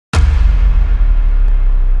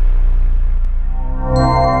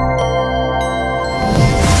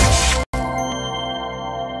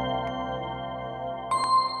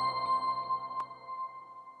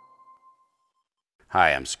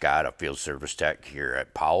I'm Scott, a field service tech here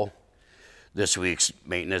at Powell. This week's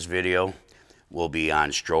maintenance video will be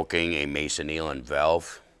on stroking a Masoneilan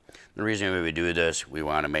valve. The reason we do this, we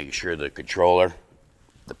want to make sure the controller,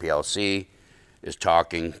 the PLC, is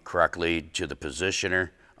talking correctly to the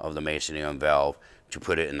positioner of the Masoneilan valve to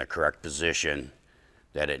put it in the correct position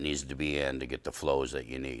that it needs to be in to get the flows that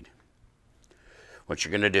you need. What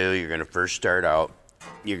you're going to do, you're going to first start out,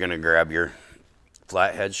 you're going to grab your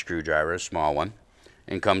flathead screwdriver, a small one,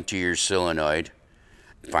 and come to your solenoid.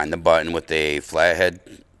 Find the button with a flathead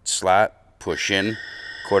slot, push in,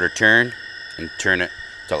 quarter turn, and turn it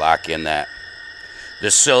to lock in that.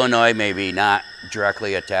 This solenoid may be not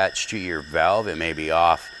directly attached to your valve. It may be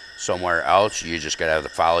off somewhere else. You just gotta have to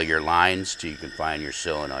follow your lines till you can find your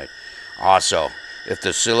solenoid. Also, if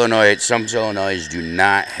the solenoid, some solenoids do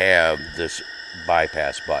not have this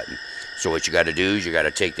bypass button. So what you gotta do is you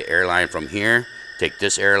gotta take the air line from here, take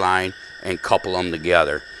this air line, and couple them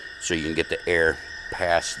together so you can get the air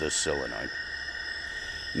past the solenoid.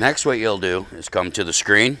 Next, what you'll do is come to the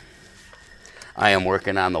screen. I am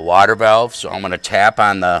working on the water valve, so I'm going to tap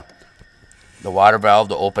on the water valve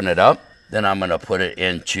to open it up. Then I'm going to put it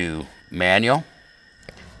into manual.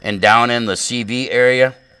 And down in the CV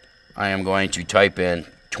area, I am going to type in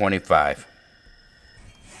 25.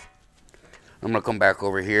 I'm going to come back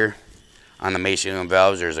over here. On the Masoneilan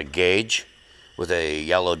valves, there's a gauge with a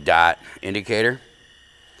yellow dot indicator.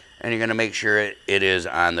 And you're going to make sure it is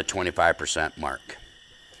on the 25% mark.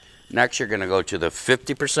 Next, you're going to go to the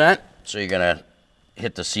 50%. So you're going to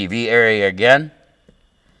hit the CV area again,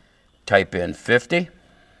 type in 50.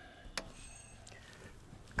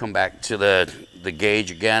 Come back to the gauge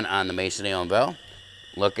again on the Masoneilan valve.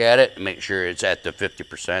 Look at it and make sure it's at the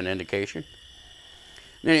 50% indication.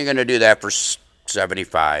 Then you're going to do that for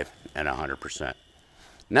 75 and 100%.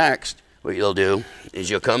 Next, what you'll do is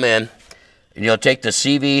you'll come in and you'll take the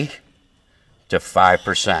CV to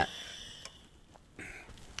 5%.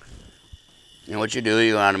 And what you do,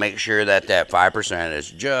 you want to make sure that that 5%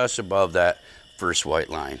 is just above that first white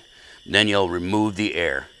line. Then you'll remove the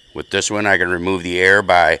air. With this one, I can remove the air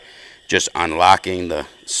by just unlocking the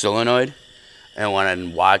solenoid. And want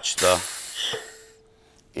to watch the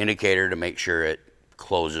indicator to make sure it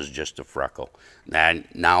closes just a freckle. And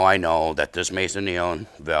now I know that this Masoneilan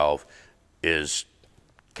valve is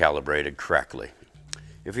calibrated correctly.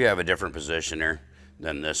 If you have a different positioner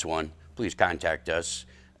than this one, please contact us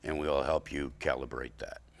and we will help you calibrate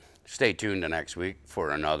that. Stay tuned to next week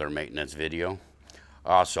for another maintenance video.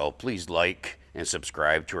 Also, please like and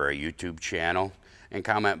subscribe to our YouTube channel and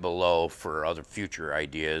comment below for other future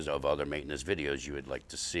ideas of other maintenance videos you would like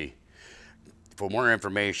to see. For more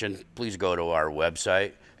information, please go to our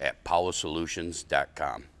website at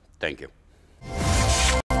powellsolutions.com. Thank you.